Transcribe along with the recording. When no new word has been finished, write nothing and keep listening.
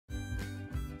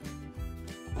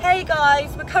Hey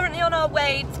guys, we're currently on our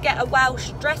way to get a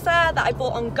Welsh dresser that I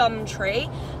bought on Gumtree.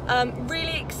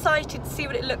 Really excited to see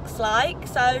what it looks like,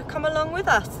 so come along with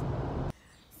us.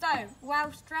 So,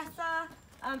 Welsh dresser,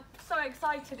 so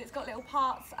excited. It's got little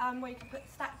parts where you can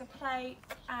stack the plates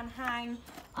and hang.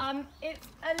 It's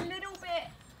a little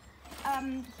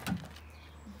bit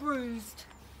bruised,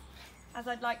 as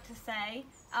I'd like to say,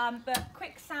 but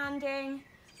quick sanding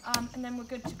and then we're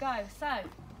good to go. So,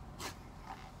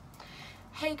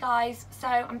 hey guys, so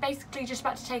I'm basically just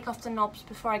about to take off the knobs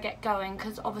before I get going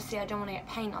because obviously I don't want to get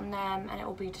paint on them and it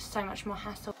will be just so much more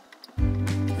hassle.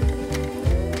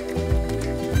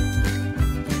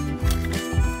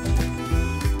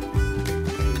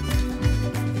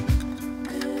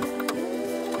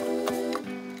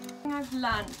 I've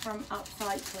learned from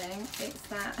upcycling is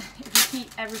that if you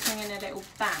keep everything in a little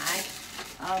bag,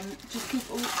 just keeps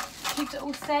it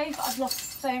all safe. I've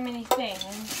lost so many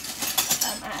things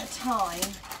at a time,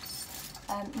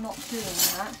 not doing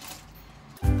that.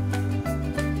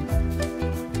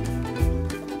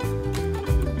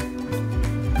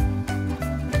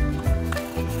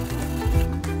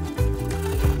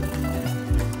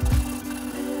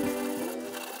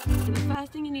 The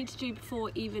first thing you need to do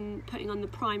before even putting on the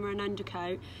primer and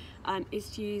undercoat is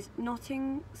to use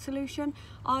knotting solution.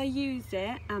 I use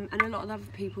it and a lot of other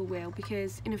people will,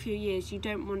 because in a few years you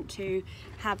don't want to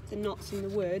have the knots in the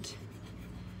wood.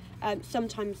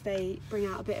 Sometimes they bring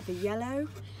out a bit of a yellow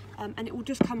and it will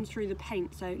just come through the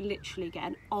paint, so literally get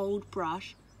an old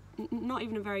brush, not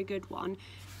even a very good one,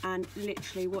 and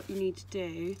literally what you need to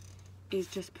do is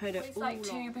just put it all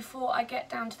on. Before I get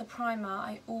down to the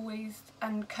primer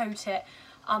and coat it,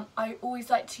 I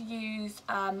always like to use,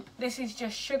 this is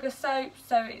just sugar soap,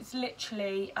 so it's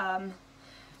literally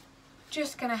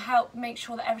just going to help make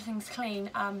sure that everything's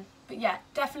clean, but yeah,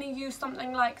 definitely use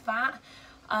something like that.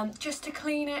 Just to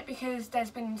clean it, because there's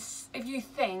been, if you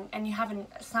think, and you haven't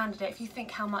sanded it, if you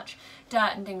think how much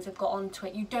dirt and things have got onto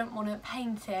it, you don't want to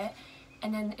paint it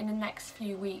and then in the next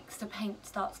few weeks the paint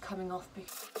starts coming off.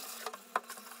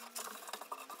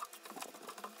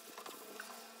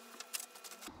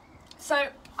 So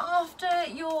after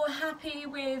you're happy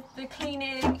with the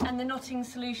cleaning and the knotting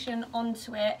solution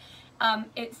onto it,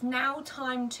 it's now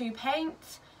time to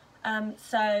paint.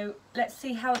 So let's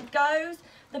see how it goes.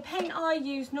 The paint I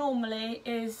use normally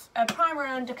is a primer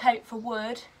and undercoat for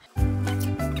wood.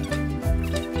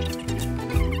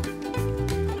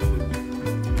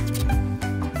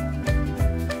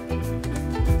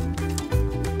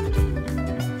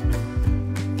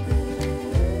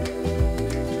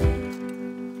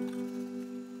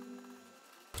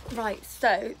 Right,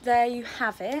 so there you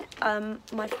have it.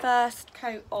 My first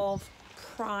coat of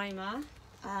primer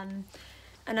and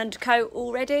undercoat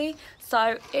already,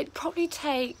 so it probably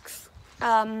takes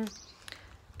a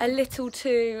little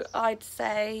to, I'd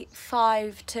say,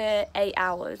 5 to 8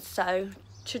 hours, so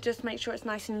to just make sure it's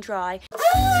nice and dry.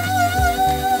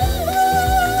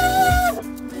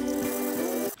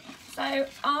 So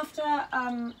after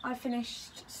I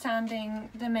finished sanding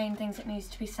the main things that needs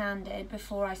to be sanded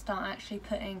before I start actually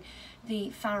putting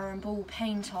the Farrow and Ball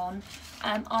paint on,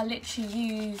 I'll literally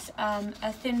use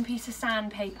a thin piece of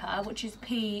sandpaper, which is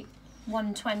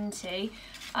P120,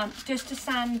 just to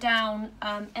sand down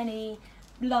any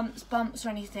lumps, bumps or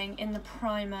anything in the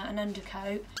primer and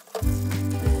undercoat.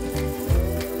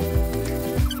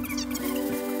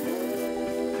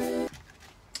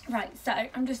 Right, so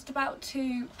I'm just about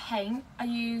to paint. I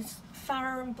use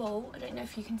Farrow and Ball. I don't know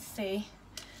if you can see.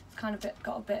 It's kind of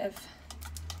got a bit of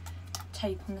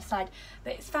tape on the side,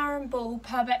 but it's Farrow and Ball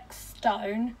Purbeck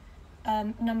Stone,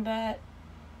 number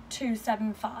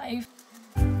 275.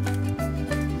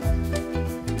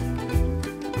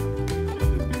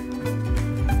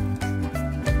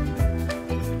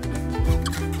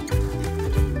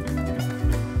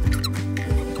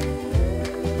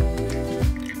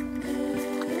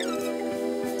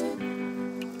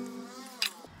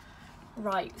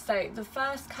 Right, so the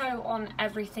first coat on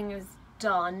everything is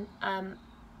done.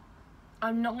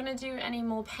 I'm not going to do any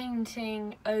more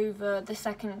painting over the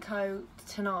second coat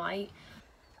tonight.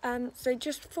 So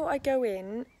just before I go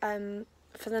in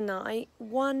for the night,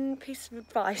 one piece of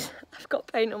advice, I've got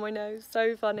paint on my nose,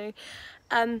 so funny.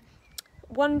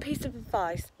 One piece of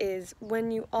advice is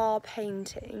when you are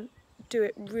painting, do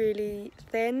it really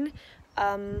thin.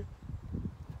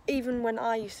 Even when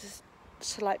I used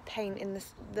to like paint in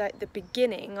the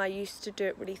beginning, I used to do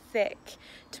it really thick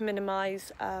to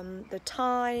minimise the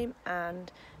time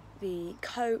and the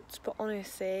coats, but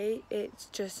honestly it's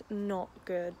just not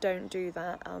good. Don't do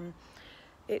that.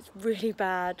 It's really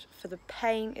bad for the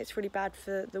paint, it's really bad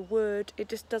for the wood, it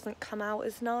just doesn't come out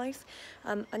as nice.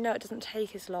 I know it doesn't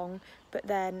take as long, but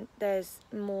then there's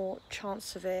more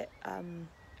chance of it,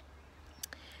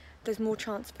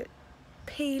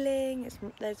 peeling,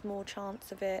 there's more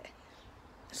chance of it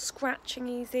scratching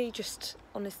easy, just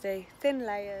honestly, thin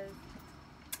layers.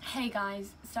 Hey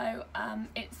guys, so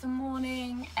it's the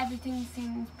morning, everything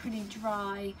seems pretty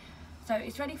dry, so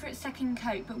it's ready for its second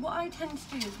coat, but what I tend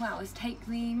to do as well is take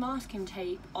the masking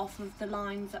tape off of the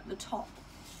lines at the top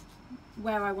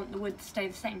where I want the wood to stay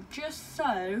the same, just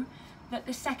so that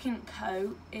the second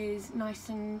coat is nice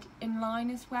and in line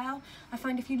as well. I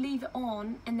find if you leave it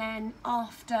on and then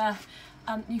after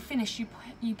you finish,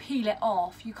 you peel it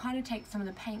off, you kind of take some of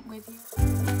the paint with you.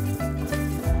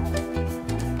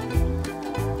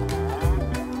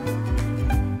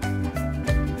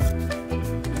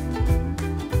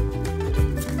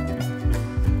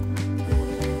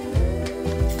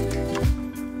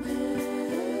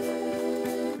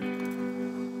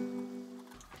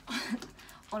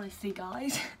 Honestly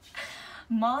guys,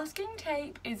 masking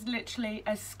tape is literally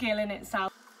a skill in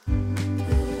itself.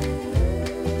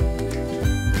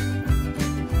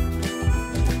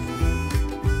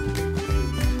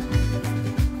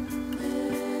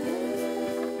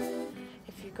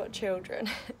 If you've got children,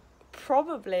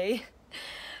 probably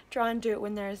try and do it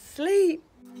when they're asleep.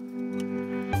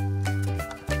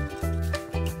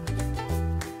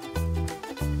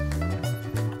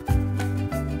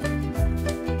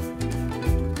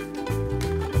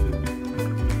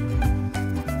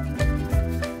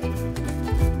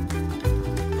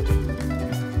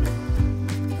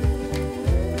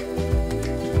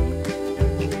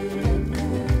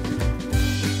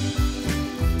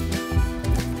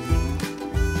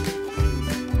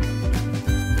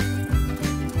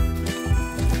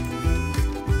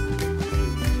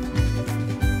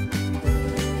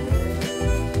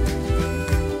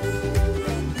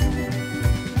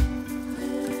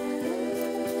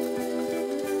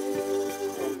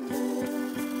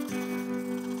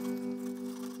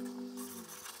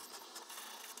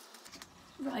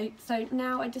 Right, so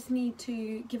now I just need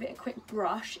to give it a quick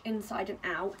brush inside and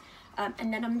out,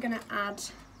 and then I'm going to add,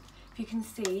 if you can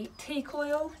see, teak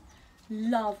oil.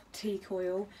 Love teak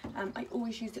oil. I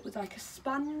always use it with like a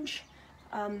sponge.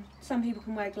 Some people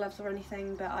can wear gloves or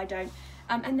anything, but I don't.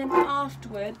 And then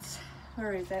afterwards,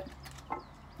 where is it?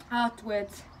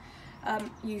 Afterwards,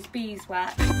 use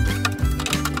beeswax.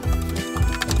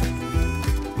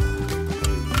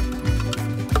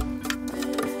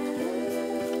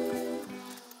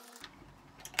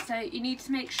 So you need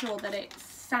to make sure that it's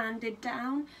sanded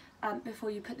down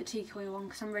before you put the teak oil on,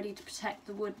 because I'm ready to protect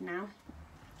the wood now.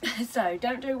 So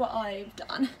don't do what I've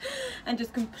done and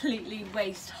just completely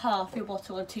waste half your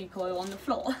bottle of teak oil on the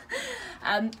floor.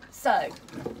 So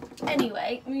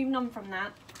anyway, moving on from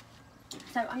that.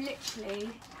 So I'm literally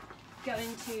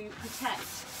going to protect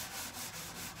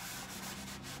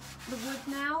the wood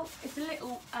now. It's a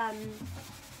little,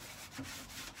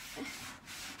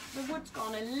 the wood's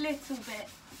gone a little bit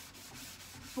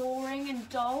boring and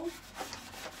dull,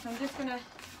 so I'm just gonna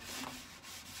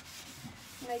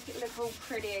make it look all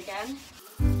pretty again.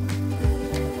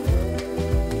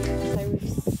 So we've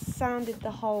sanded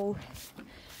the whole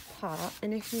part,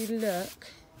 and if you look,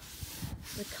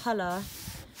 the colour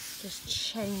just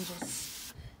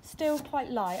changes. Still quite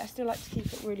light, I still like to keep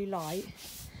it really light,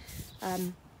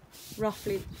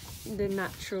 roughly the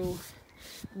natural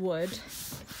wood,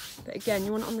 but again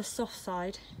you want it on the soft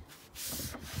side.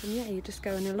 And yeah, you're just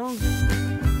going along.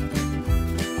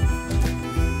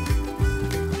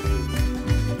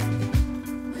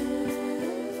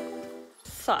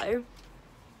 So,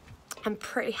 I'm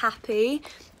pretty happy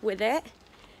with it.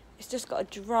 It's just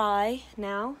got to dry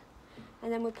now,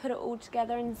 and then we'll put it all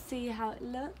together and see how it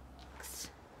looks.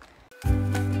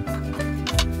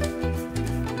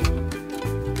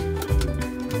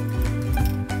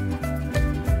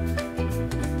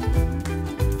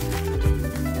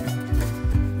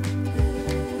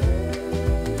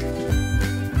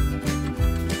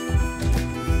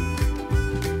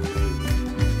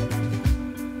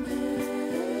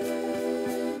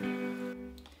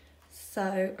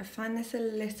 So I find this a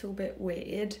little bit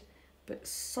weird, but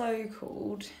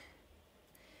so-called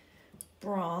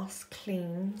brass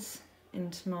cleans in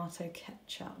tomato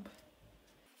ketchup.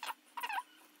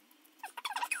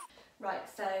 Right,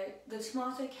 so the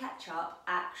tomato ketchup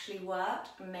actually worked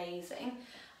amazing.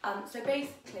 So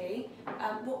basically,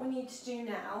 what we need to do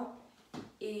now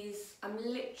is I'm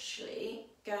literally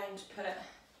going to put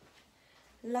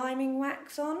liming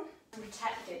wax on to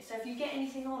protect it. So if you get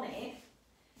anything on it,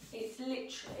 it's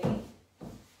literally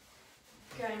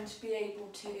going to be able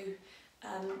to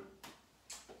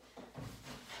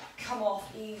come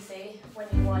off easy when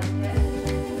you wipe it.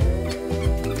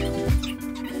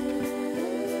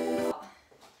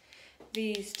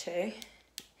 These two,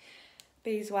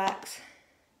 beeswax,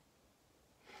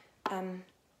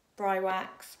 bry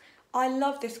wax. I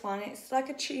love this one. It's like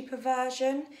a cheaper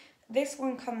version. This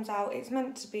one comes out, it's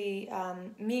meant to be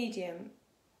medium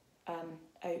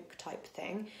oak type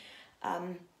thing,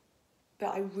 but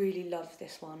I really love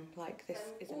this one. Like this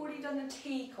is already done the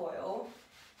teak oil,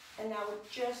 and now we're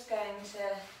just going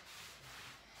to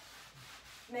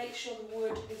make sure the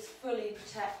wood is fully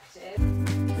protected.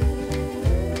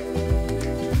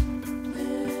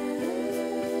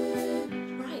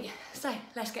 Right, so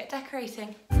let's get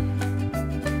decorating.